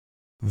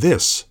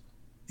This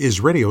is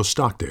Radio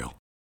Stockdale.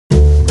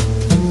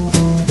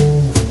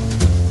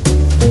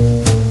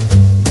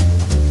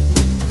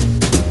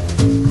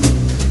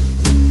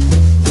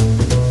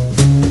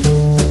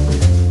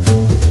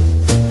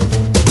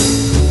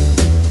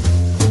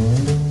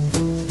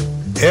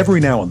 Every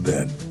now and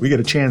then, we get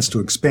a chance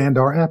to expand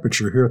our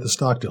aperture here at the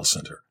Stockdale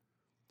Center.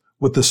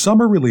 With the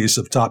summer release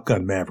of Top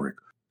Gun Maverick,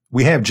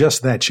 we have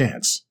just that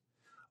chance.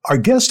 Our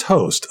guest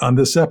host on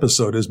this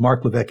episode is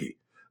Mark Levesque,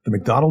 the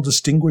McDonald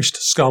Distinguished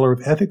Scholar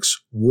of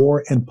Ethics,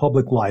 War, and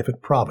Public Life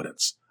at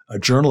Providence, a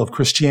journal of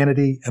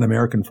Christianity and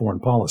American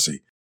foreign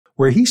policy,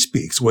 where he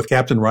speaks with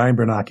Captain Ryan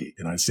Bernacki,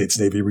 United States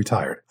Navy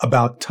retired,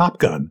 about Top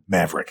Gun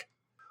Maverick.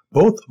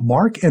 Both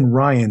Mark and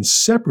Ryan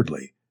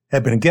separately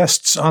have been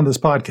guests on this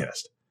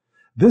podcast.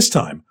 This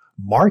time,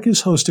 Mark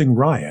is hosting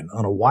Ryan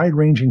on a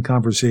wide-ranging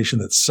conversation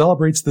that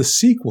celebrates the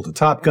sequel to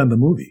Top Gun the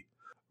movie,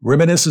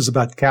 reminisces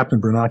about Captain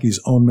Bernacki's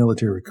own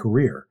military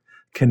career,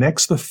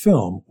 connects the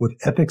film with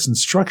ethics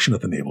instruction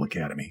at the Naval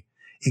Academy,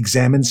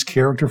 examines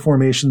character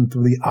formation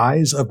through the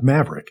eyes of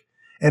Maverick,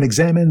 and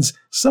examines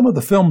some of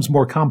the film's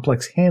more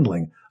complex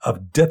handling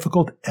of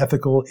difficult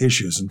ethical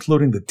issues,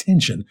 including the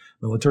tension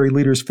military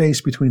leaders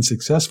face between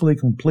successfully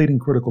completing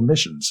critical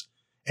missions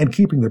and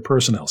keeping their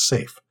personnel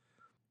safe.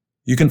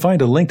 You can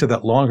find a link to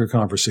that longer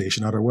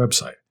conversation on our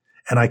website,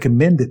 and I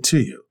commend it to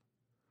you.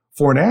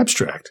 For an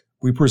abstract,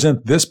 we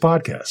present this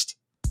podcast,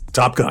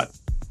 Top Gun: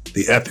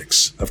 The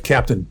Ethics of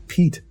Captain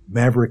Pete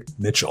Maverick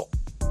Mitchell.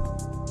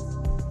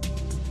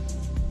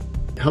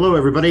 Hello,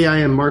 everybody. I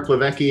am Mark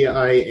Levesque.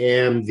 I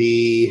am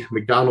the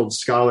McDonald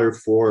Scholar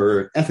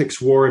for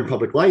Ethics, War, and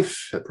Public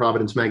Life at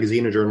Providence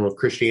Magazine, a journal of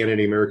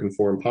Christianity, American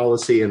foreign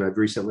policy, and I've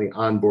recently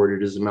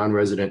onboarded as a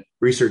non-resident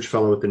research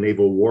fellow at the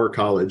Naval War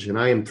College, and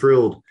I am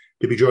thrilled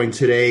to be joined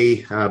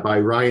today by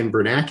Ryan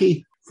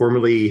Bernacki,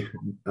 formerly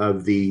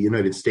of the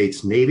United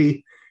States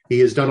Navy. He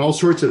has done all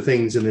sorts of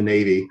things in the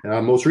Navy.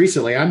 Most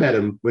recently, I met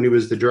him when he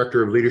was the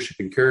Director of Leadership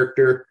and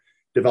Character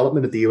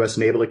Development at the U.S.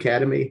 Naval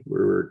Academy. We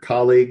were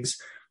colleagues,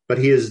 but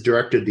he has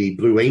directed the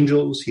Blue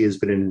Angels. He has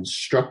been an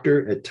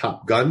instructor at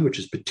Top Gun, which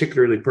is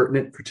particularly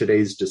pertinent for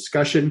today's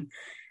discussion.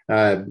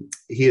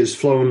 He has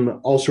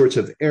flown all sorts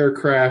of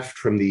aircraft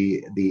from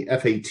the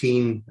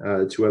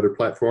F-18 to other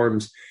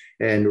platforms.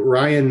 And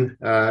Ryan,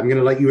 I'm going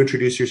to let you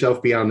introduce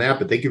yourself beyond that,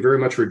 but thank you very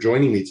much for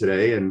joining me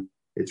today. And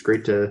it's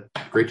great to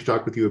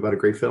talk with you about a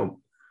great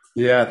film.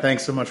 Yeah,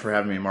 thanks so much for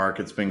having me, Mark.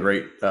 It's been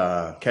great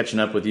catching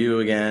up with you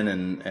again.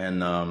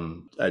 And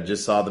I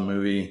just saw the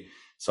movie,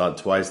 saw it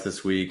twice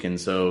this week.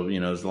 And so,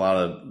 there's a lot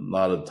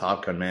of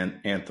Top Gun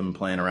anthem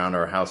playing around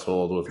our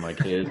household with my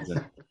kids.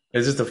 And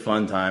it's just a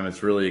fun time.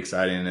 It's really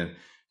exciting and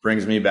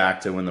brings me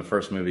back to when the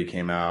first movie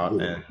came out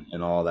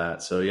and all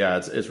that. So yeah,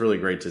 it's really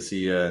great to see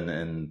you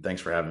and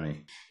thanks for having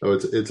me. Oh,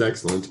 it's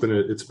excellent.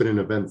 It's been an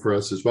event for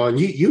us as well. And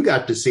you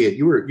got to see it.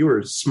 You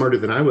were smarter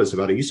than I was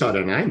about it. You saw it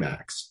on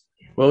IMAX.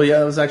 Well,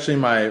 yeah, it was actually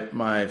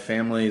my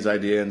family's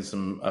idea,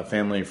 and a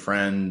family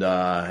friend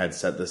had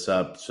set this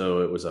up,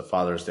 so it was a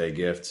Father's Day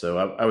gift. So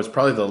I was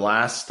probably the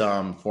last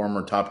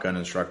former Top Gun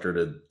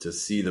instructor to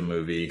see the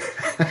movie,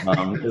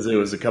 because it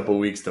was a couple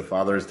weeks to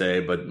Father's Day,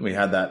 but we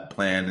had that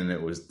plan, and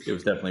it was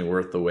definitely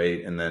worth the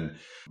wait. And then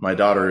my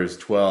daughter is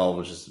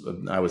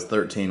 12, I was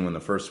 13 when the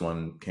first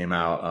one came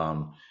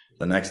out.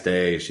 The next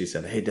day she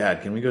said, "Hey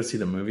Dad, can we go see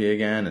the movie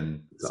again?"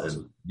 And I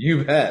said,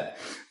 "You bet."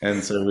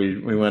 And so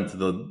we went to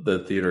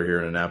the theater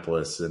here in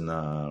Annapolis, and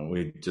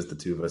the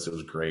two of us, it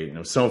was great. And it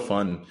was so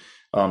fun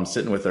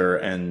sitting with her,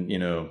 and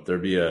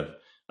there'd be a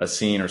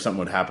scene or something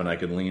would happen. I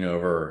could lean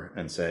over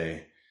and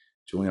say,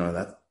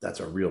 "Juliana, that's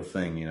a real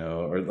thing,"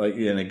 or like,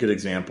 and a good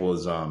example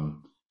is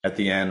at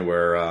the end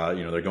where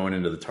they're going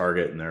into the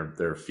target and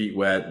their feet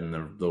wet and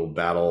the little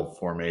battle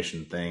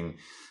formation thing.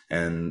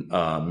 And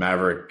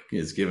Maverick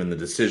is given the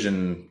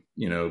decision,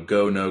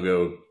 go, no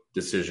go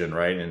decision,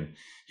 right? And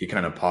he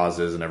kind of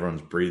pauses and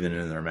everyone's breathing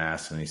in their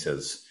masks and he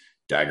says,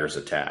 "Daggers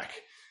attack."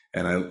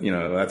 And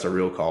that's a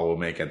real call we'll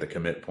make at the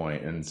commit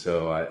point. And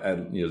so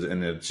and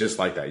it's just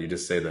like that. You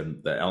just say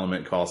the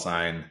element call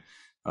sign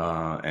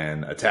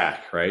and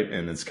attack, right?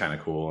 And it's kind of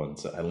cool. And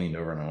so I leaned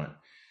over and I went,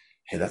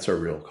 "Hey, that's a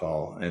real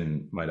call."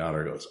 And my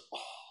daughter goes, "Oh,"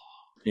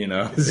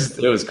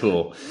 it was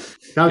cool.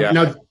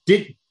 Now,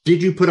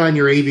 did you put on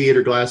your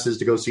aviator glasses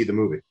to go see the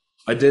movie?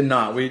 I did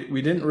not.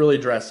 We didn't really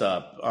dress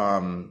up.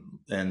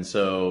 And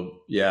so,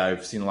 yeah,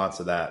 I've seen lots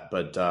of that.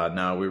 But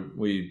no,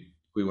 we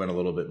went a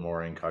little bit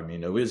more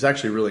incognito. It was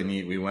actually really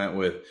neat. We went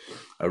with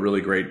a really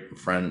great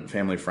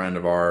family friend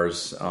of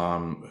ours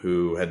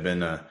who had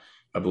been a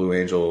Blue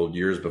Angel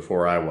years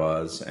before I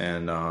was,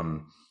 and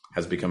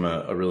has become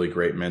a really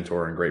great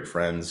mentor and great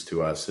friends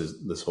to us,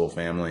 this whole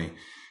family.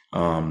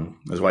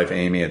 His wife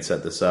Amy had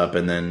set this up,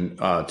 and then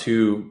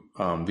two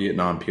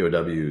Vietnam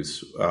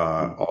POWs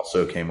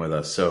also came with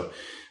us. So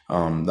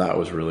that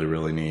was really,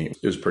 really neat.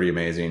 It was pretty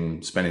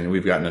amazing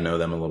we've gotten to know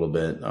them a little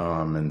bit.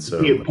 And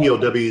so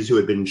POWs who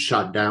had been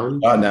shot down?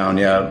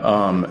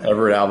 Yeah.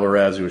 Everett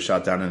Alvarez, who was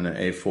shot down in an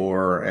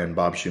A4, and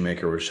Bob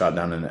Shoemaker was shot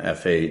down in an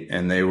F8.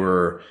 And they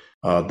were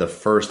the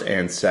first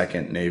and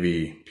second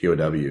Navy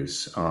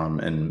POWs.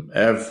 And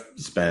Ev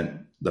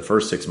spent the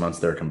first 6 months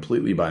there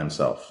completely by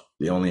himself,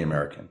 the only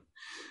American.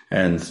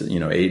 And,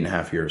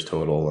 8.5 years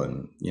total,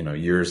 and,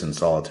 years in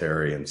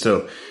solitary. And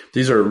so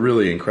these are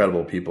really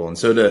incredible people. And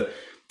so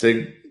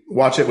to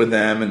watch it with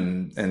them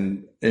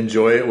and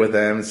enjoy it with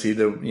them, see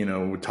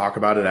talk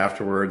about it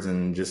afterwards,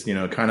 and just,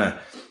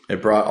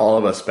 it brought all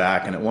of us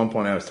back. And at one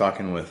point I was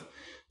talking with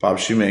Bob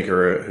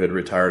Shoemaker, who had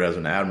retired as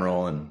an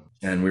admiral,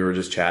 and we were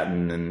just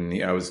chatting,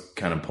 and I was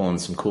kind of pulling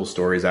some cool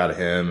stories out of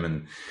him,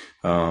 and,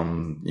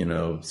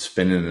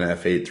 spinning an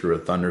F-8 through a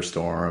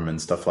thunderstorm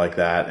and stuff like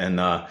that. And,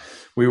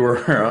 we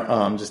were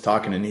just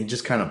talking, and he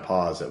just kind of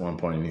paused at one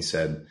point, and he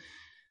said,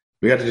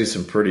 "We got to do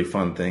some pretty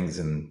fun things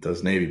in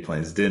those Navy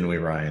planes, didn't we,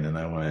 Ryan?" And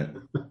I went,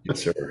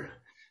 "Yes, sir."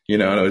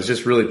 And it was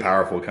just really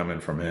powerful coming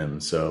from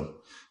him. So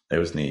it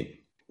was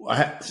neat.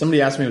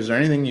 Somebody asked me, was there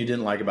anything you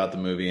didn't like about the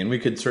movie? And we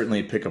could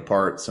certainly pick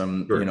apart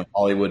some, sure,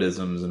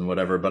 Hollywoodisms and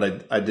whatever,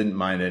 but I didn't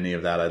mind any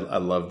of that. I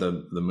love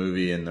the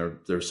movie, and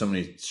there's so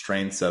many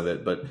strengths of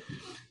it. But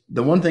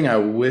the one thing I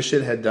wish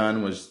it had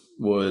done was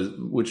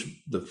which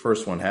the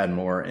first one had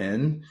more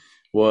in,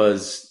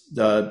 was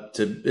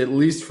to, at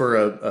least for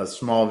a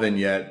small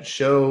vignette,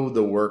 show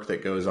the work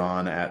that goes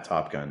on at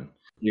Top Gun.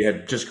 You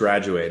had just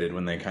graduated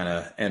when they kind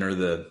of enter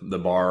the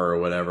bar or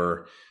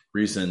whatever,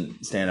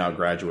 recent standout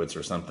graduates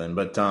or something.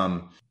 But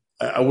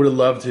I would have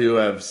loved to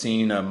have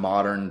seen a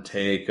modern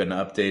take, an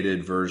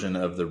updated version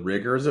of the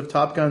rigors of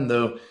Top Gun,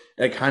 though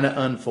it kind of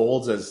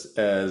unfolds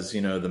as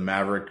the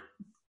Maverick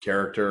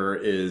character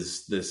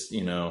is this,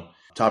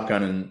 Top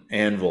Gun and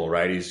anvil,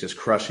 right? He's just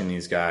crushing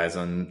these guys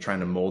and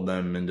trying to mold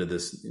them into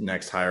this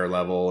next higher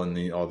level,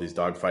 and all these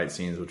dogfight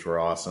scenes, which were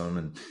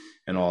awesome,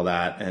 and all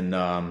that.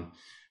 And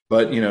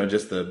but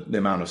just the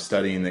amount of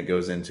studying that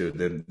goes into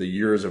it, the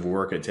years of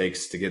work it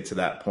takes to get to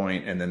that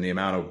point, and then the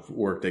amount of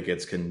work that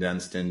gets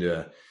condensed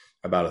into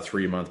about a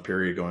 3-month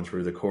period going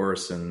through the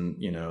course,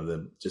 and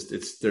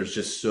there's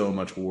just so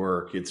much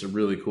work. It's a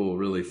really cool,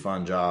 really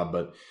fun job,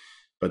 but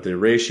the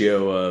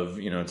ratio of,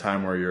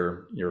 time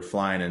where you're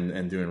flying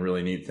and doing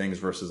really neat things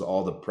versus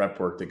all the prep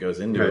work that goes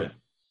into it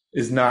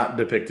is not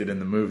depicted in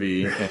the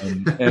movie.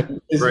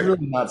 And it's right,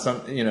 really not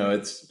something,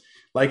 it's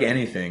like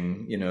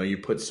anything, you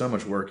put so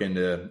much work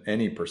into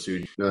any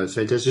pursuit. No, that's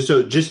fantastic.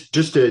 So just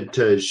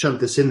to shunt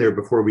this in there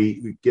before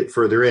we get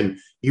further in,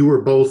 you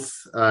were both,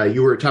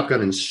 you were a Top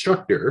Gun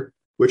instructor,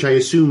 which I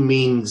assume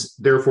means,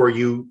 therefore,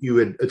 you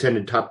had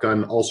attended Top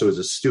Gun also as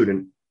a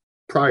student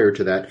prior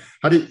to that.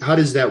 How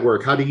does that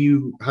work? How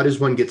does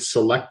one get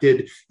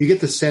selected? You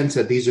get the sense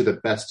that these are the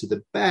best of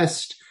the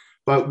best,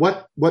 but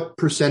what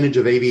percentage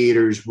of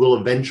aviators will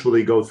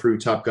eventually go through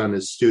Top Gun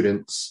as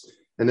students,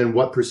 and then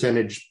what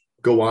percentage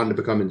go on to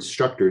become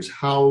instructors?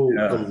 How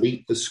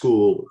elite the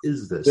school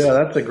is this? Yeah,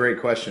 that's a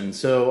great question.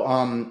 So,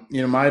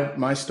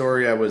 my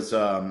story,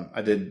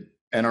 I did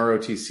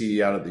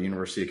NROTC out at the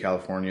University of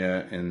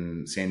California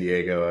in San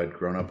Diego. I'd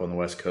grown up on the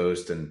West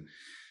Coast and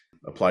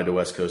applied to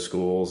West Coast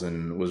schools,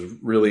 and was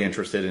really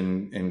interested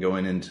in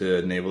going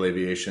into naval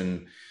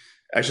aviation,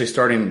 actually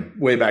starting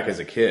way back as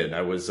a kid.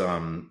 I was,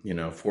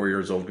 4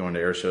 years old, going to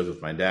air shows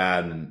with my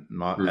dad at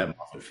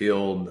Moffett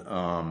Field.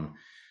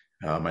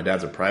 My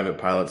dad's a private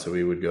pilot, so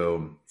we would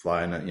go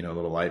fly in a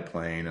little light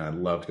plane. I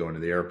loved going to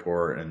the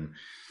airport. And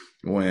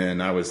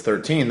when I was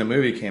 13, the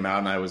movie came out,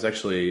 and I was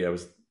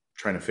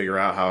trying to figure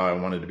out how I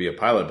wanted to be a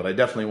pilot, but I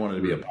definitely wanted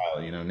to be a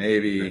pilot,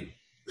 Navy,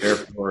 Air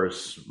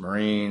Force,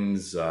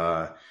 Marines,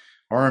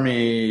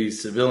 Army,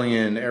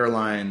 civilian,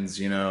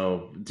 airlines,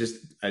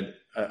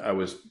 I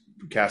was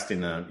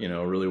casting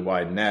a really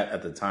wide net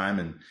at the time.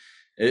 And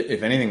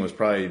if anything, was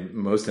probably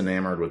most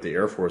enamored with the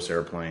Air Force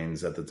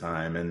airplanes at the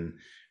time. And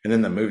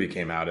then the movie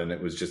came out, and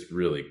it was just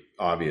really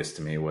obvious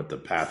to me what the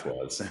path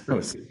was.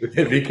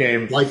 It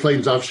became like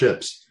planes off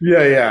ships.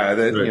 Yeah.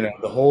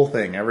 The whole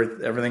thing,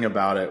 everything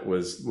about it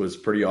was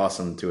pretty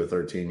awesome to a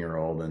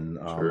 13-year-old. And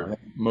sure, I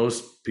think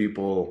most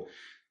people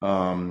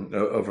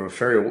over a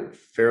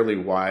fairly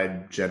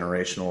wide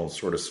generational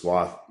sort of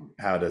swath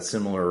had a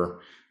similar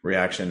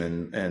reaction,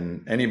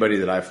 and anybody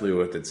that I flew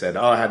with that said,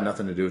 "Oh, it had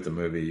nothing to do with the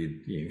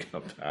movie," you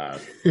go,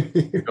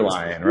 you're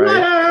lying,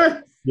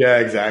 right? Yeah,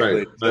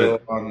 exactly.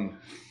 Right.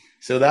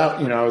 So that,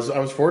 I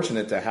was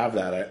fortunate to have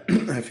that.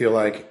 I feel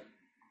like,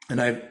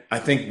 and I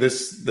think the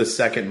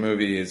second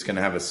movie is going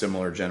to have a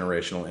similar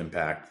generational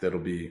impact that'll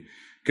be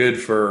good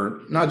for,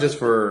 not just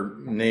for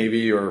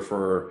Navy or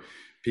for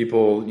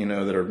people,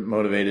 that are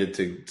motivated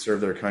to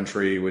serve their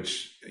country,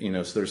 which,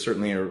 so there's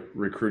certainly a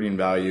recruiting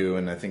value,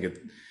 and I think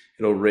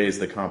it'll raise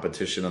the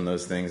competition on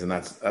those things, and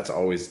that's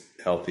always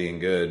healthy and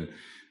good.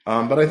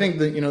 But I think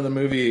that, the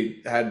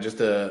movie had just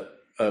an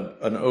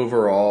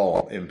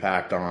overall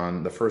impact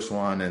on the first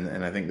one,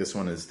 and I think this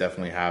one is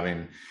definitely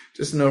having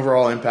just an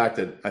overall impact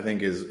that I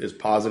think is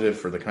positive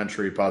for the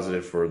country,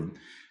 positive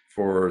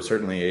for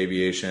certainly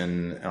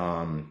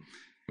aviation.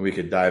 We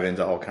could dive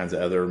into all kinds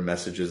of other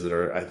messages that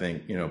are, I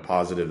think,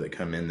 positive that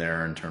come in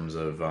there in terms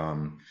of,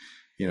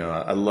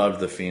 I love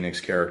the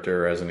Phoenix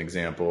character as an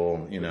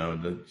example.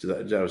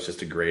 That was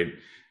just a great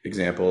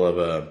example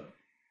of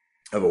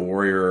of a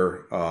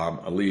warrior,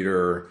 a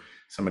leader,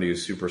 somebody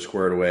who's super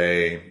squared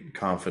away,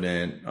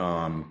 confident,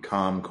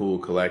 calm, cool,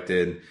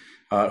 collected,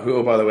 who,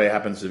 oh, by the way,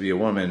 happens to be a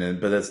woman,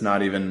 but it's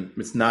not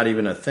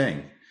even a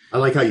thing. I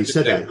like how you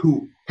said that.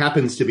 Who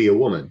happens to be a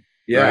woman?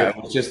 Yeah, Right?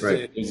 it's just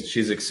Right.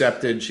 she's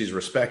accepted, she's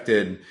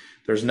respected.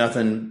 There's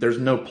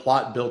no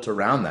plot built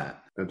around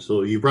that.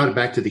 Absolutely. You brought it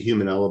back to the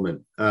human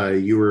element.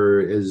 You were,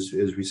 as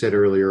we said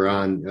earlier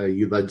on,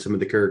 you led some of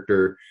the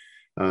character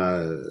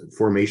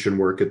formation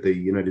work at the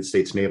United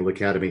States Naval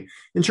Academy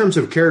in terms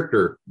of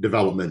character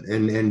development.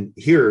 And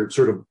here,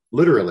 sort of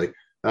literally,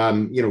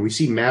 we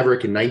see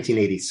Maverick in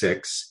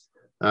 1986,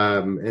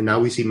 and now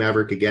we see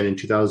Maverick again in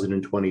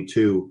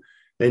 2022.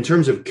 In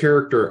terms of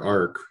character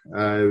arc,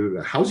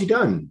 how's he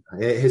done?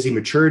 Has he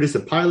matured as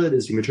a pilot?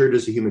 Has he matured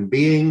as a human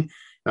being?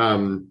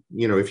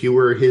 If you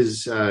were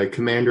his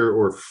commander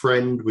or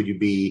friend, would you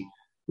be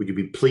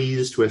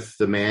pleased with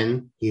the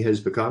man he has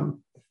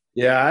become?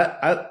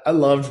 Yeah, I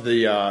loved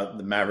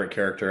the Maverick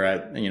character. I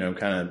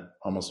kind of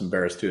almost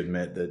embarrassed to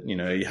admit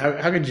that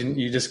how could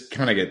you just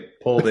kind of get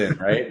pulled in,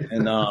 right?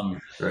 And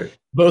Right.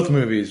 Both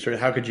movies,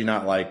 how could you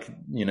not like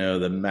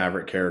the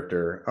Maverick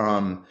character?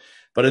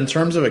 But in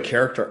terms of a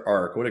character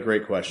arc, what a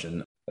great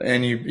question.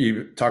 And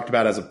you talked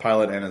about as a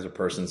pilot and as a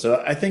person.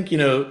 So I think,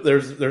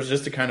 there's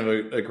just a kind of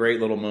a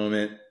great little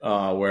moment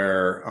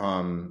where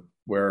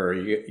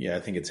I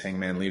think it's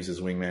Hangman leaves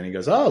his wingman. He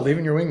goes, "Oh,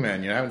 leaving your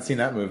wingman. I haven't seen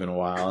that move in a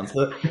while." And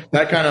so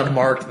that kind of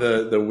marked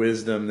the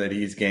wisdom that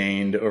he's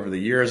gained over the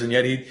years. And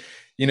yet he,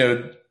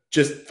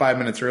 just 5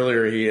 minutes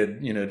earlier, he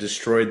had,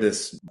 destroyed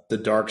the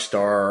Dark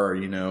Star,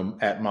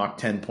 at Mach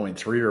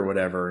 10.3 or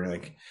whatever. And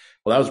like,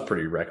 well, that was a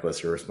pretty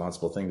reckless,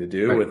 irresponsible thing to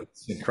do, right, with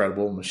this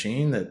incredible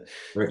machine that,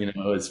 right,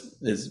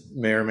 is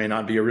may or may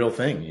not be a real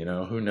thing.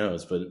 Who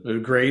knows? But it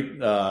was great.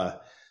 They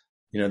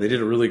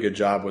did a really good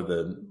job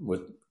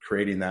with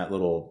creating that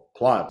little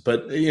plot.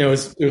 But it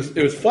was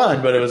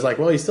fun. But it was like,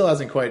 well, he still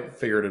hasn't quite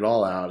figured it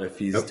all out if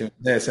he's doing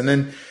this.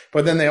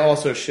 But then they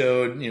also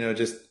showed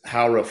just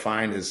how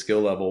refined his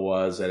skill level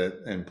was at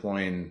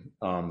employing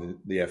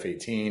the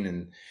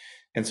F-18,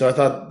 and so I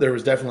thought there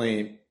was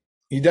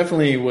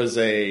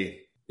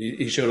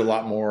he showed a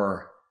lot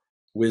more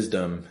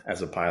wisdom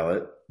as a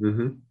pilot,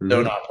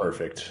 though not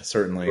perfect,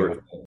 certainly. Sure.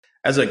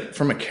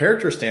 From a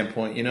character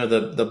standpoint,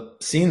 the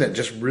scene that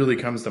just really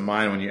comes to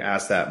mind when you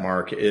ask that,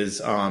 Mark, is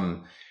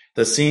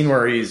the scene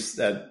where he's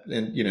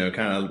kind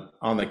of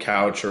on the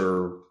couch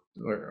or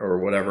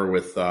whatever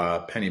with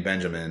Penny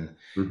Benjamin,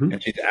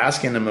 and she's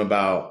asking him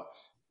about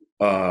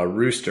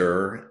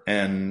Rooster,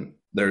 and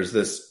there's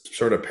this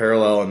sort of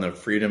parallel in the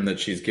freedom that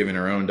she's giving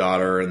her own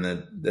daughter, and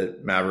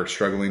that Maverick's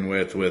struggling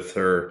with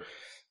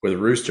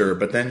Rooster.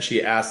 But then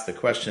she asks the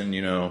question,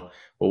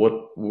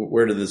 well,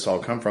 where did this all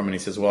come from? And he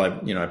says,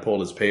 well, I pulled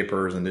his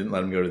papers and didn't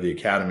let him go to the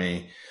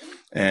academy.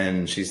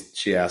 And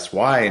she asks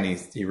why, and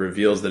he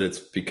reveals that it's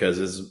because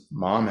his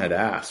mom had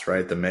asked,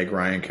 right? The Meg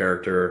Ryan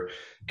character,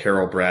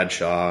 Carol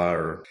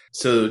Bradshaw,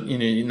 so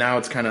now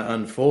it's kind of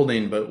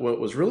unfolding. But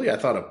what was really, I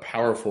thought, a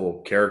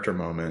powerful character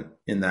moment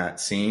in that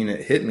scene,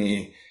 it hit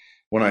me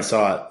when I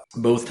saw it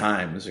both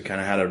times. It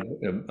kind of had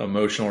an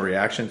emotional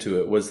reaction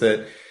to it, was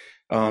that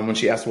when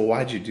she asked, well,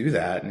 why'd you do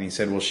that? And he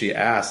said, well, she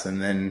asked.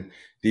 And then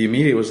the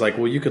immediate was like,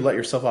 well, you could let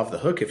yourself off the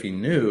hook if he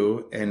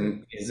knew.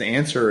 And his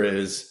answer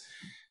is,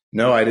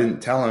 no, I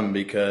didn't tell him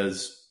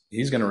because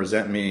he's going to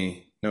resent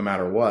me no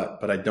matter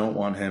what, but I don't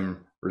want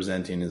him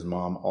resenting his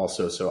mom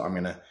also. So I'm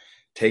going to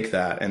take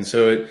that. And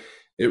so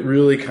it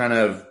really kind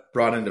of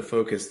brought into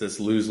focus this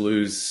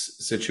lose-lose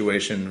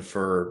situation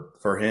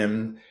for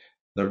him,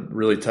 the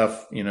really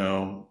tough,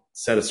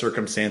 set of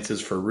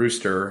circumstances for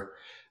Rooster.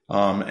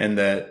 And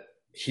that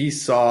he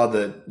saw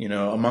that,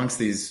 amongst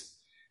these,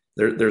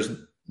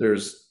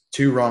 there's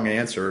two wrong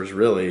answers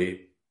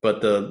really,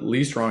 but the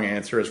least wrong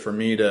answer is for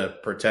me to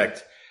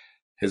protect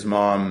his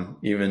mom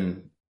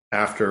even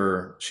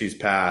after she's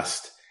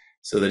passed,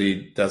 so that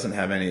he doesn't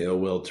have any ill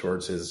will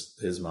towards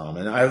his mom.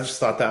 And I just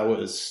thought that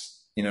was,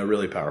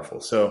 really powerful.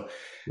 So,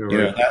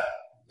 right,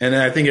 and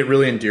I think it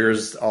really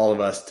endears all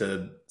of us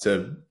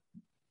to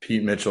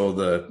Pete Mitchell,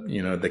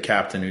 the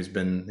captain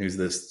who's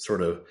this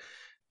sort of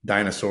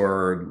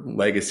dinosaur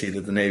legacy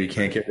that the Navy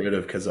can't get rid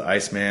of because of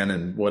Iceman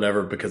and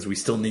whatever, because we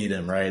still need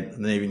him, right? The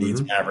Navy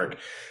needs Maverick.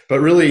 But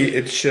really,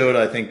 it showed,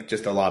 I think,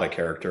 just a lot of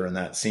character in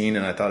that scene,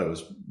 and I thought it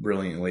was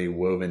brilliantly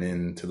woven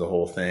into the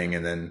whole thing.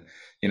 And then,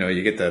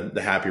 you get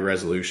the happy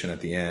resolution at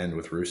the end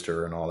with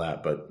Rooster and all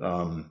that. But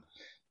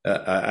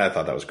I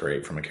thought that was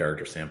great from a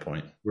character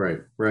standpoint. Right.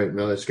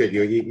 No, that's good.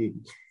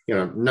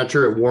 I'm not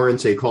sure it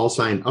warrants a call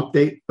sign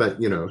update, but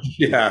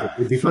yeah,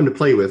 it'd be fun to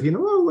play with.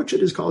 What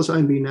should his call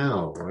sign be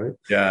now, right?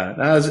 Yeah,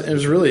 it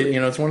was really,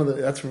 it's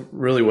that's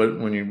really what,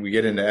 when we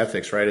get into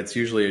ethics, right? It's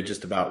usually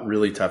just about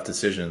really tough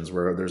decisions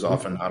where there's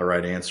often not a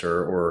right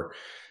answer, or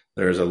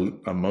there's a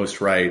most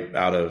right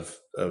out of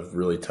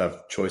really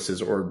tough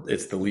choices, or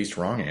it's the least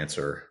wrong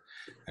answer.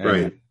 And,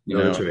 right.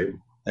 That's right.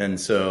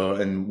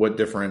 And what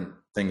different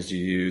things do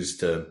you use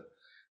to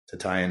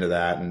tie into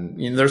that?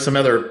 And there's some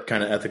other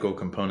kind of ethical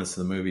components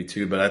to the movie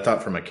too, but I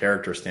thought from a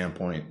character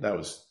standpoint, that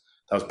was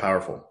was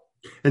powerful.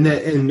 And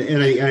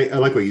I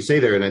like what you say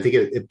there, and I think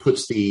it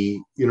puts the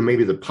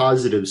maybe the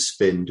positive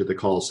spin to the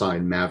call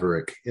sign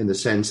Maverick, in the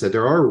sense that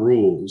there are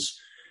rules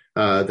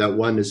that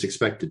one is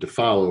expected to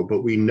follow,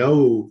 but we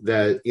know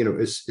that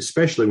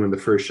especially when the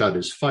first shot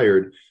is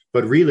fired,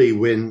 but really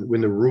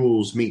when the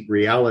rules meet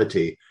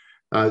reality,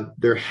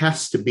 there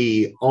has to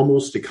be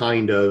almost a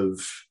kind of,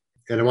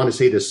 and I want to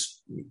say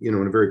this in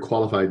a very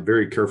qualified,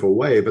 very careful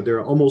way, but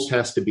there almost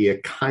has to be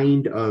a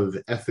kind of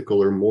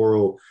ethical or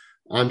moral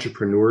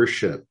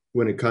entrepreneurship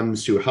when it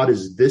comes to how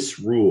does this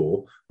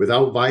rule,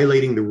 without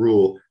violating the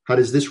rule, how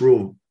does this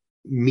rule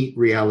meet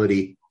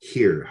reality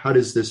here? How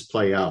does this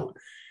play out?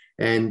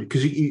 And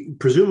because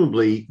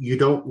presumably you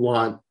don't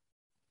want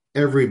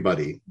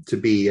everybody to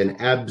be an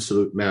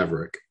absolute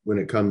maverick when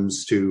it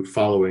comes to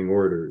following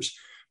orders,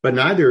 but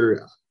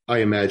neither, I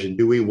imagine,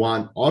 do we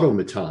want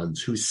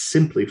automatons who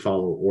simply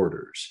follow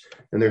orders.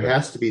 And there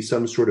has to be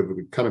some sort of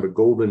kind of a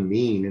golden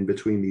mean in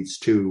between these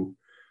two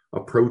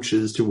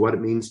approaches to what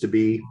it means to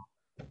be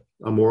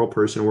a moral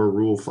person or a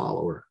rule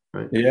follower.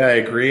 Right? Yeah, I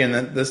agree. And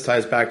then this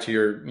ties back to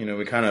your,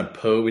 we kind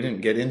of we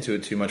didn't get into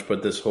it too much,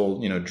 but this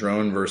whole,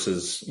 drone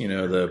versus,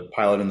 the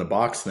pilot in the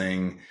box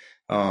thing.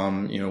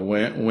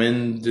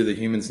 When do the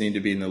humans need to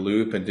be in the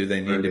loop, and do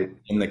they need to be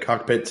in the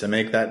cockpit to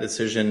make that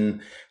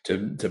decision,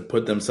 to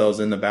put themselves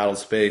in the battle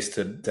space,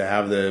 to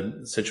have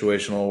the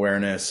situational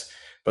awareness,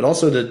 but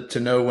also to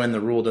know when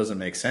the rule doesn't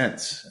make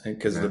sense,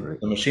 because the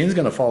machine's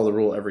going to follow the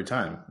rule every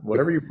time.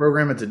 Whatever you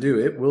program it to do,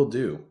 it will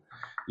do.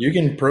 You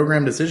can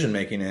program decision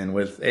making in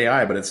with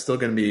AI, but it's still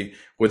going to be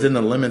within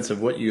the limits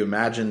of what you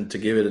imagine to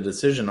give it a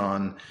decision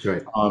on,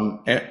 right.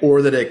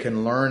 Or that it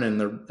can learn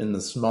in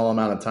the small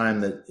amount of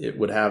time that it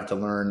would have to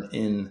learn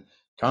in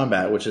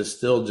combat, which is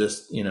still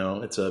just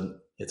it's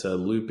a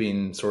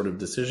looping sort of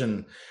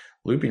decision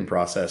looping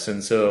process,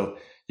 and so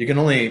you can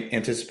only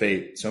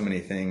anticipate so many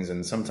things.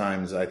 And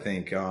sometimes I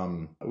think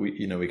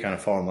we kind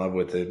of fall in love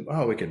with it.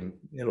 Oh,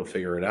 it'll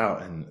figure it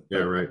out, and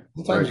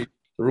sometimes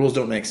the rules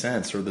don't make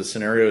sense, or the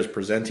scenario is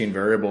presenting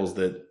variables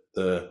that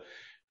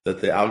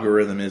the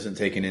algorithm isn't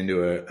taking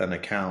into an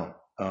account,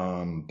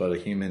 but a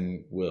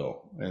human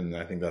will. And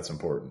I think that's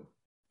important.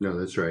 No,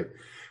 that's right.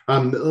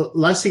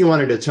 Last thing I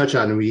wanted to touch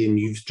on, and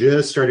you've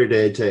just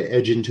started to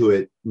edge into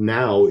it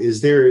now,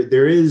 is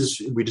there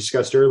is, we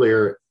discussed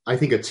earlier, I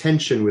think, a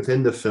tension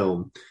within the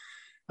film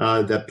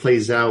that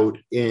plays out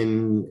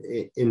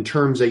in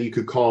terms that you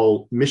could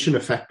call mission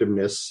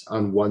effectiveness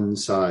on one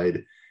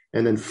side,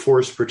 and then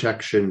force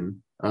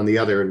protection on the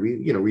other. And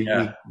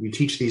we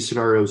teach these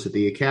scenarios at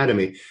the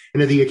academy,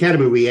 and at the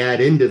academy we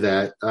add into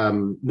that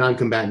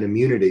non-combatant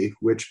immunity,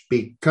 which,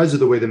 because of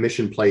the way the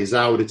mission plays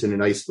out, it's in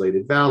an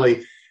isolated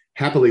valley.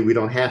 Happily, we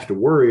don't have to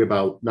worry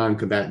about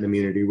non-combatant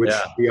immunity, which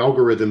the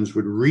algorithms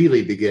would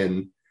really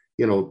begin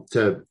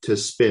to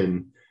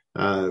spin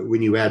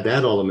when you add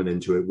that element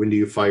into it. When do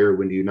you fire?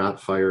 When do you not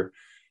fire?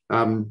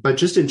 But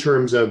just in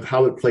terms of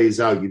how it plays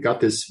out, you've got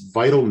this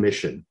vital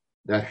mission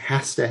that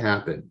has to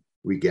happen,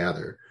 we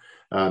gather,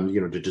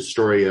 to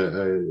destroy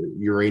a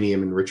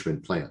uranium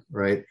enrichment plant,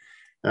 right?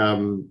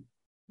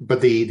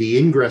 But the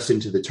ingress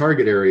into the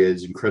target area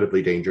is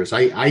incredibly dangerous.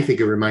 I think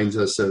it reminds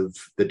us of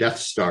the Death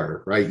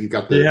Star, right? You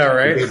got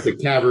the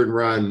cavern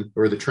run,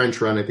 or the trench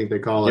run, I think they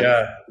call it.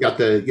 Yeah. You got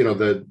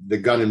the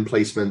gun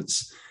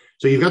emplacements.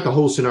 So you've got the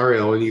whole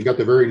scenario, and you've got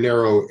the very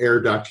narrow air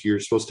duct you're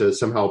supposed to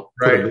somehow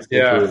put a missile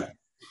through.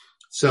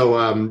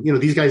 So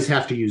these guys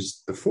have to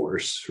use the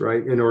force,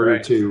 right, in order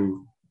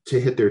to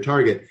hit their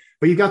target.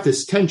 But you've got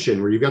this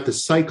tension where you've got the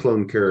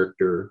Cyclone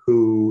character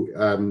who,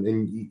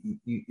 and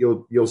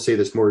you'll say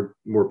this more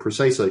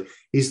precisely,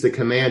 he's the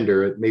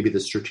commander at maybe the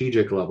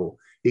strategic level.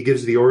 He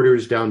gives the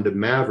orders down to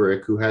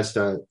Maverick, who has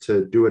to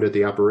do it at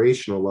the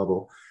operational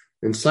level.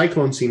 And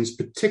Cyclone seems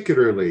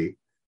particularly,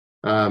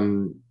 I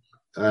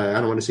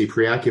don't want to say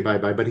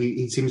preoccupied by, but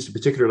he seems to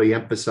particularly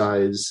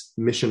emphasize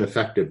mission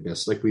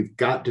effectiveness. Like, we've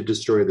got to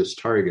destroy this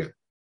target.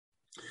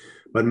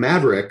 But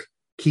Maverick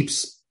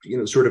keeps,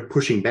 sort of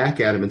pushing back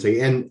at him and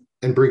say,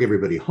 and bring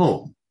everybody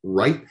home,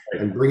 right?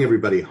 And bring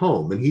everybody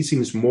home. And he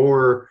seems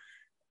more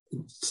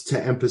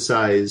to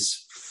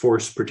emphasize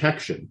force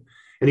protection.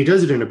 And he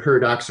does it in a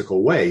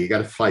paradoxical way. You got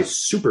to fly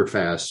super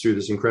fast through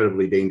this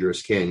incredibly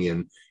dangerous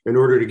canyon in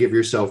order to give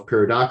yourself,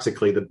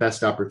 paradoxically, the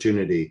best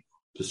opportunity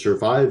to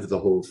survive the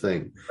whole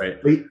thing. Right.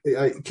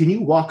 Can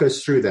you walk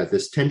us through that,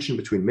 this tension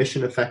between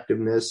mission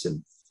effectiveness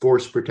and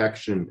force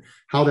protection,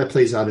 how that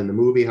plays out in the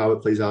movie, how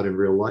it plays out in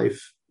real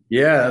life?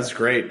 Yeah, that's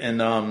great.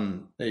 And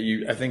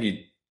I think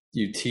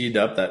you teed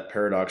up that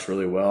paradox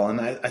really well.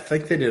 And I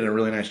think they did a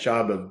really nice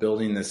job of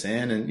building this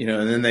in, and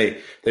and then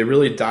they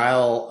really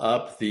dial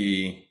up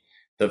the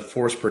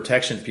force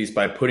protection piece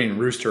by putting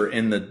Rooster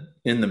in the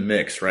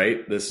mix,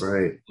 right?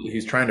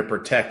 He's trying to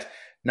protect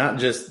not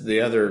just the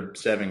other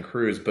 7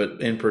 crews,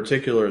 but in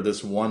particular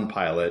this one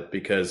pilot,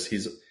 because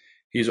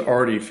he's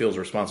already feels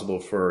responsible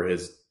for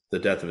the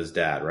death of his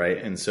dad, right?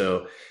 And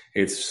so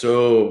it's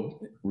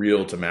so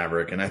real to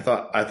Maverick, and I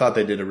thought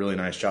they did a really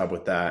nice job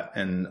with that.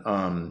 And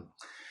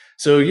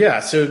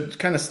so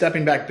kind of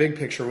stepping back, big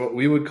picture, what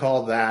we would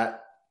call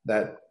that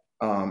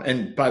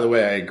and by the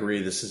way, I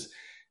agree. This is,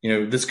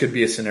 this could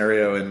be a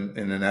scenario in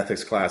an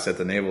ethics class at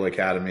the Naval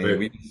Academy. Right.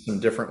 We do some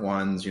different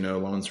ones,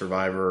 lone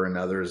survivor and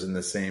others in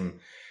the same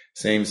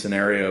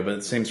scenario, but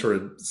the same sort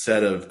of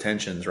set of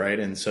tensions, right?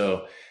 And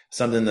so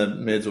something that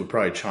mids would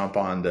probably chomp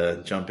on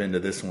to jump into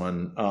this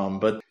one.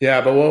 But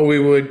what we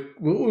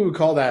would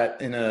call that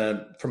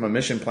from a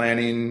mission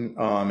planning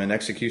and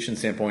execution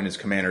standpoint is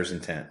commander's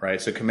intent, right?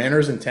 So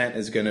commander's intent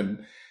is going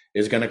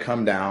to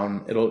come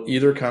down. It'll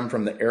either come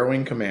from the air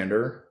wing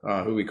commander,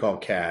 who we call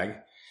CAG,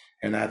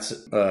 and that's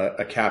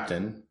a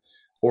captain,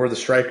 or the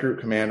strike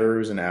group commander,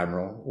 who's an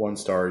admiral,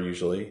 1-star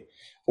usually,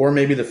 or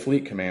maybe the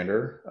fleet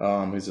commander,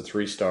 who's a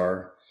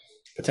 3-star.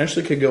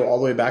 Potentially could go all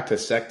the way back to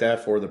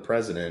SecDef or the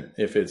president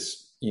if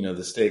it's,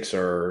 the stakes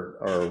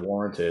are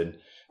warranted.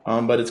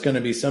 But it's going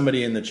to be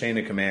somebody in the chain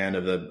of command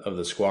of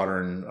the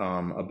squadron,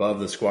 above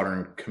the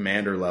squadron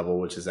commander level,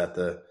 which is at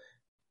the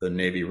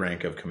Navy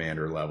rank of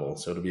commander level.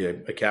 So it'll be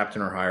a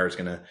captain or higher is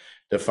going to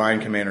define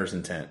commander's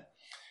intent.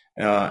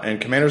 And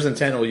commander's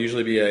intent will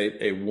usually be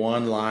a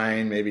one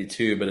line, maybe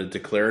two, but a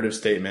declarative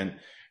statement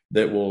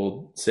that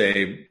will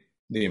say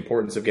the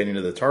importance of getting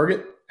to the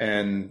target.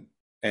 And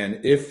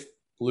if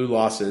blue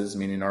losses,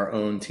 meaning our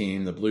own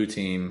team, the blue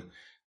team,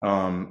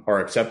 are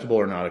acceptable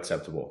or not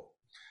acceptable.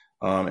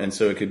 And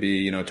so it could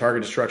be,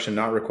 target destruction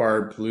not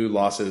required, blue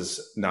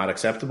losses not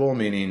acceptable,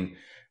 meaning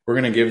we're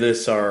going to give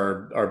this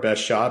our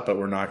best shot, but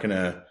we're not going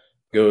to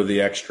go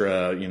the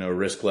extra,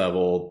 risk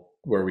level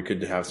where we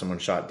could have someone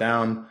shot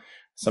down.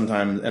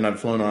 Sometimes, and I've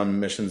flown on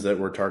missions that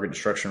were target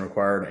destruction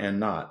required and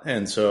not.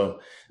 And so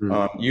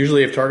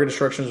usually if target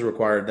destruction is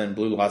required, then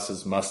blue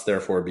losses must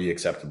therefore be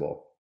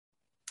acceptable.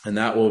 And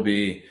that will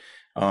be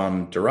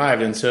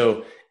derived. And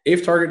so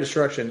if target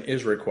destruction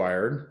is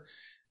required,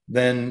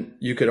 then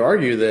you could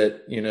argue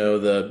that,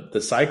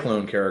 the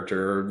Cyclone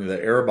character,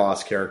 the Air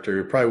Boss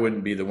character, probably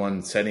wouldn't be the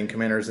one setting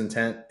commander's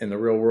intent in the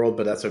real world,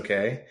 but that's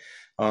okay.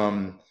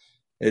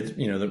 It's,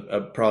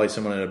 probably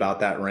someone at about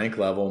that rank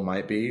level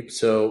might be.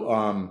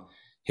 So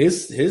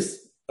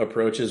his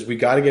approach is we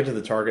got to get to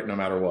the target no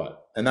matter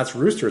what. And that's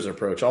Rooster's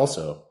approach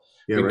also.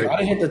 Yeah, we right. got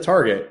to hit the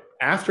target.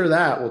 After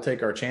that, we'll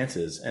take our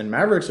chances. And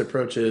Maverick's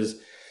approach is,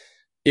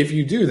 if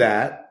you do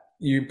that,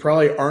 you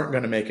probably aren't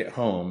going to make it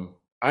home.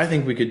 I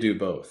think we could do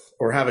both,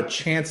 or have a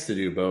chance to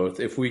do both,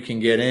 if we can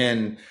get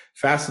in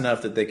fast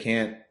enough that they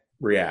can't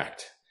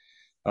react.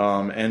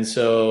 And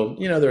so,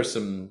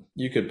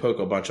 you could poke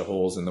a bunch of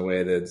holes in the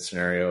way that the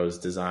scenario is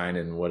designed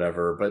and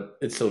whatever, but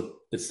it's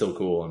still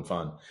cool and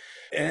fun.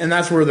 And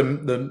that's where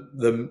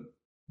the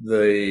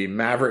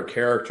Maverick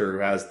character who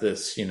has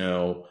this,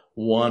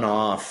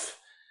 one-off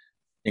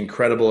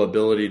incredible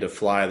ability to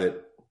fly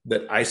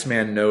that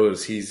Iceman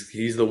knows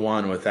he's the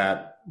one with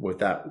that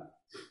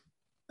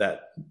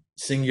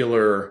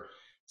singular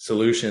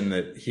solution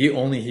that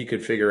he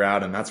could figure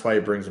out, and that's why he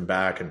brings him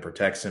back and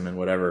protects him and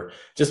whatever.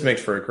 Just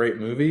makes for a great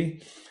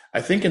movie.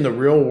 I think in the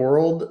real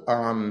world,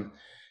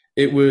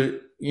 it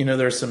would,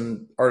 there's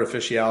some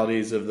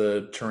artificialities of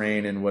the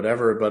terrain and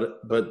whatever,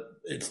 but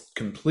it's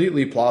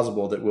completely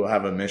plausible that we'll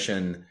have a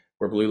mission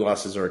where blue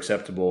losses are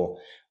acceptable,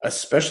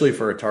 especially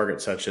for a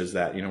target such as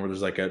that, where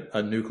there's like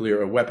a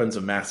nuclear, weapons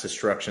of mass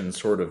destruction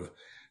sort of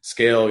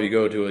scale. You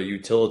go to a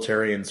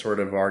utilitarian sort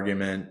of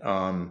argument.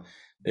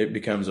 It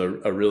becomes a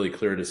really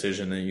clear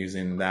decision, and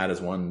using that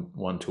as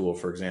one tool,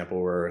 for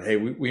example, where, hey,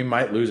 we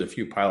might lose a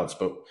few pilots,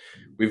 but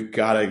we've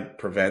got to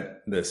prevent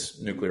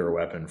this nuclear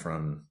weapon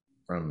from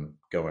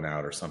going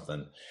out or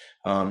something.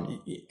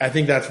 I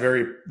think that's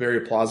very,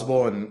 very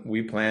plausible. And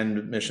we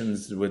planned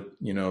missions with,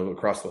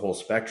 across the whole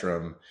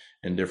spectrum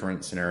in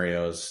different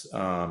scenarios.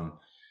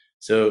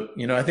 So,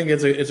 I think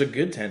it's a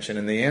good tension,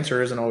 and the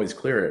answer isn't always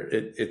clear.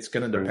 It's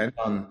going to depend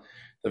on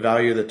the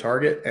value of the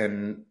target,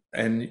 and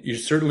you're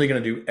certainly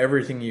going to do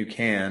everything you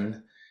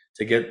can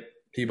to get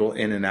people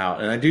in and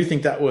out. And I do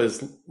think that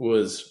was,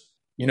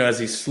 as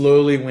he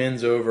slowly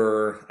wins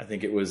over, I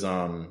think it was,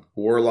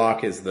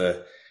 Warlock is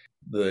the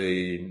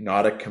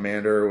Nautic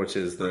commander, which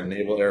is the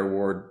Naval Air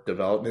War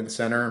Development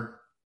Center.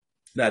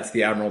 That's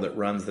the admiral that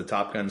runs the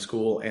Top Gun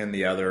school and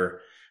the other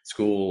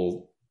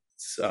school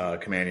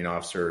commanding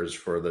officers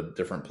for the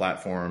different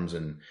platforms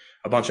and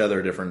a bunch of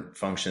other different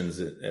functions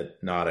at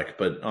Nautic.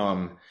 But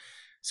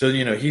so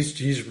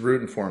he's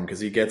rooting for him because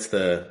he gets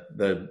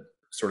the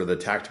sort of the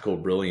tactical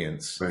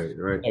brilliance right.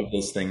 of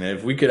this thing. That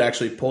if we could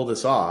actually pull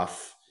this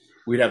off,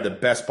 we'd have the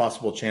best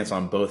possible chance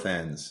on both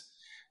ends.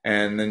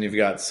 And then you've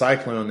got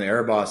Cyclone, the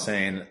air boss,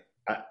 saying,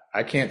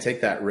 I can't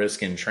take that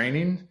risk in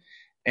training,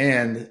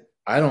 and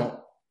I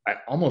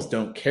almost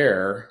don't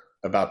care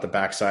about the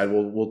backside.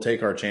 We'll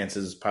take our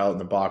chances, pilot in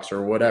the box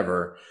or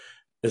whatever.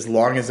 As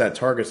long as that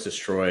target's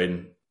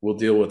destroyed, we'll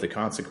deal with the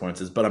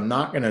consequences. But I'm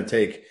not going to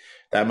take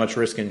that much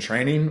risk in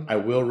training. I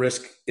will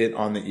risk it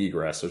on the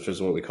egress, which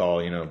is what we call,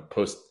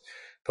 post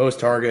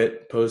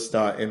target, post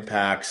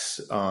impacts.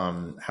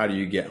 How do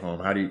you get home?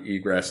 How do you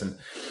egress? And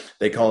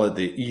they call it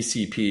the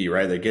ECP,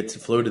 right? They get to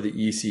flow to the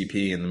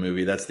ECP in the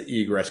movie. That's the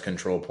egress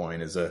control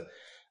point, is a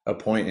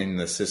point in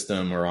the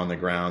system or on the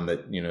ground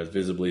that, is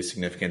visibly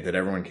significant, that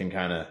everyone can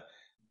kind of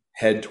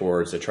head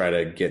towards to try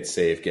to get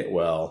safe, get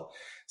well.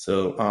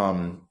 So,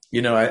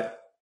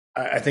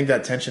 I think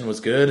that tension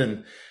was good,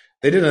 and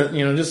they did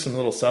just some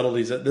little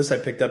subtleties. This I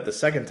picked up the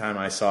second time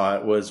I saw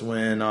it was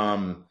when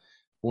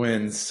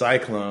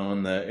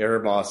Cyclone, the air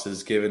boss,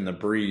 is given the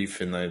brief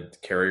in the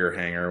carrier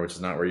hangar, which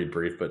is not where you'd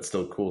brief, but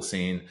still a cool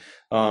scene.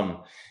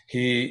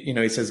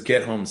 He says,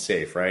 "Get home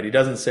safe," right? He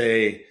doesn't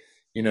say,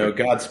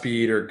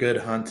 Godspeed or good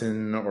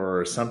hunting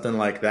or something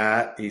like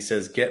that. He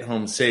says, "Get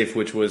home safe,"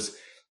 which was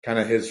kind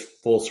of his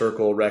full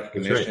circle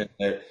recognition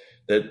that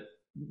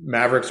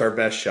Maverick's our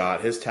best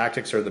shot. His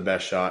tactics are the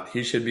best shot.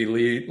 He should be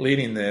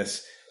leading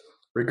this,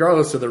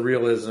 regardless of the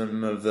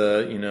realism of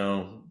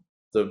the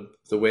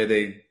way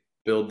they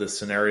build this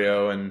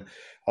scenario and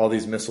all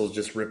these missiles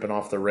just ripping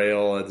off the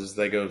rail as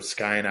they go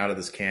skying out of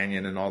this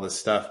canyon and all this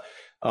stuff.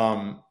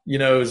 I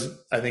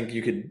think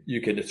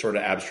you could sort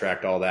of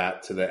abstract all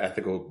that to the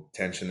ethical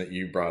tension that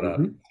you brought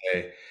up.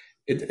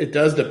 It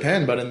does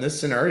depend, but in this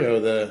scenario,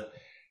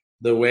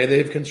 the way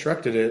they've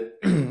constructed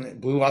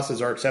it, blue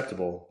losses are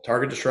acceptable.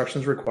 Target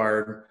destruction is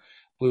required.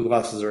 Blue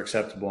losses are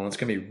acceptable, and it's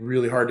going to be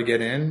really hard to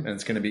get in, and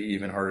it's going to be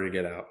even harder to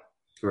get out.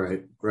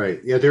 Right.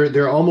 Yeah,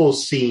 there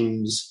almost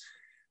seems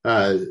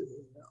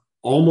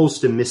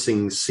almost a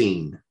missing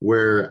scene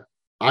where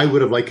I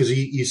would have liked, because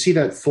you see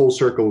that full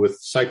circle with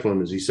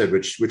Cyclone, as you said,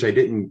 which I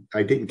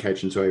didn't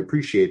catch, and so I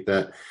appreciate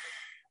that.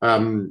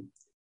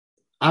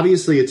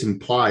 Obviously, it's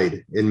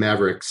implied in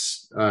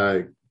Maverick's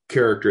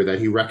character that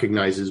he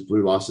recognizes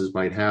blue losses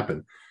might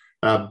happen.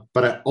 But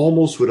I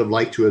almost would have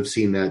liked to have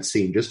seen that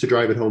scene just to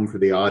drive it home for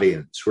the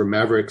audience, where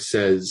Maverick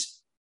says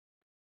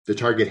the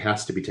target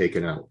has to be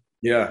taken out.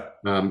 Yeah.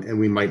 And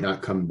we might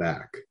not come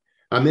back.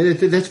 I mean,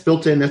 that's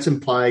built in, that's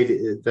implied,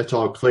 that's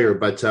all clear.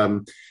 But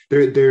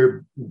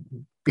they're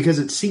because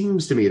it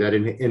seems to me that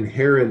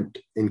inherent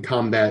in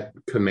combat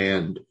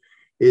command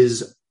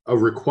is a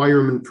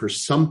requirement for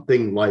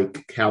something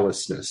like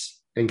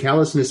callousness. And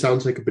callousness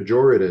sounds like a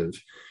pejorative,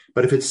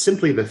 but if it's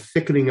simply the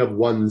thickening of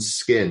one's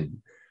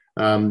skin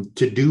to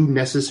do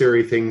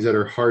necessary things that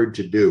are hard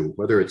to do,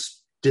 whether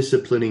it's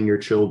disciplining your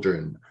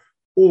children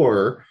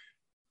or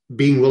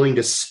being willing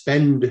to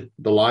spend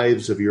the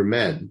lives of your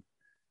men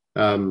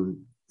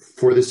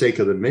for the sake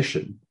of the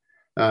mission,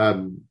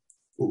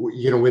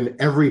 when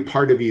every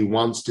part of you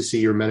wants to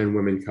see your men and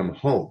women come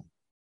home,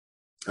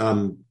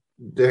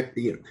 there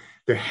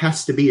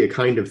has to be a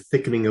kind of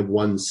thickening of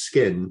one's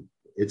skin,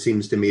 it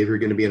seems to me, if you're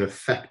going to be an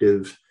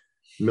effective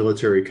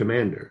military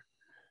commander.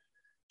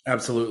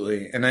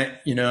 Absolutely. And I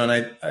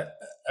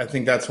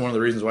think that's one of the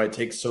reasons why it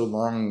takes so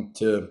long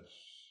to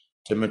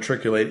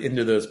matriculate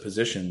into those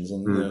positions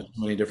and so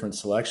many different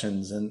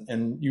selections.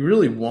 And you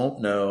really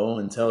won't know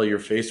until you're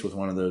faced with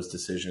one of those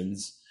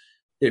decisions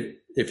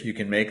if you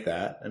can make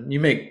that. And you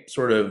make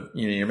sort of,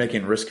 you're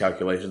making risk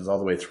calculations all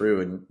the way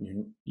through, and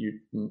you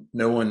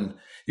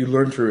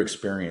learn through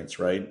experience,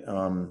 right?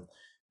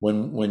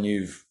 When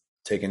you've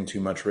taken too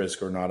much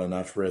risk or not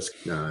enough risk.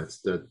 No,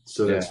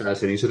 that's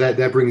fascinating. So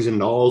that brings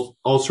in all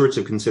sorts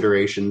of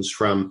considerations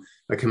from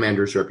a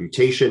commander's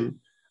reputation.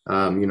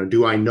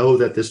 Do I know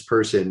that this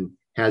person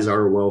has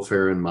our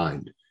welfare in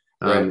mind?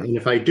 Right. And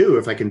if I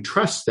can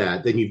trust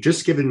that, then you've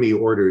just given me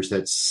orders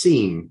that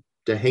seem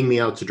to hang me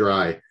out to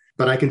dry,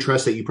 but I can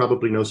trust that you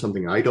probably know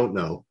something I don't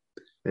know.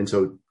 And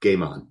so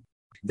game on.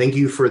 Thank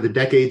you for the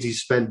decades you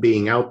spent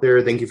being out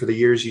there. Thank you for the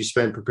years you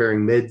spent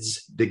preparing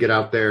mids to get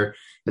out there.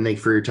 And thank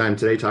you for your time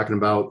today talking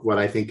about what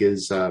I think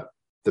is the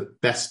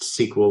best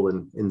sequel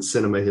in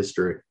cinema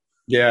history.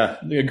 Yeah,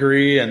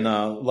 agree, and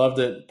loved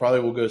it. Probably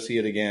will go see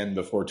it again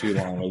before too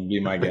long, would be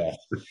my guess.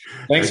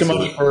 Thanks so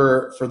much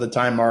for the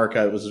time, Mark.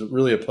 It was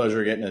really a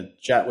pleasure getting to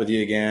chat with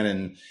you again,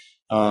 and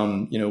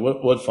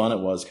what fun it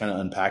was kind of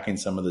unpacking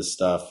some of this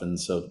stuff. And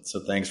so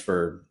thanks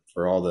for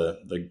all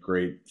the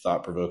great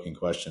thought-provoking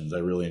questions. I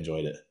really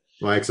enjoyed it.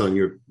 Well, excellent.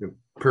 You're a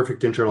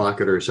perfect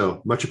interlocutor,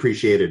 so much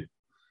appreciated.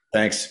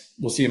 Thanks.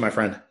 We'll see you, my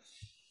friend.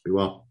 Be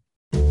well.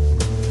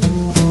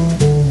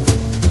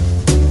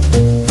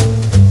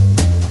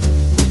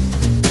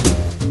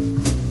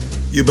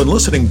 You've been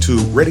listening to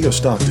Radio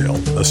Stockdale,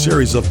 a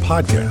series of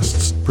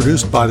podcasts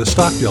produced by the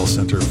Stockdale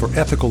Center for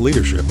Ethical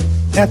Leadership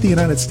at the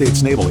United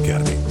States Naval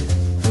Academy.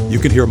 You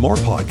can hear more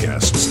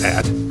podcasts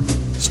at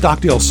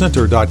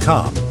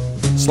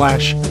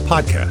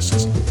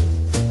stockdalecenter.com/podcasts.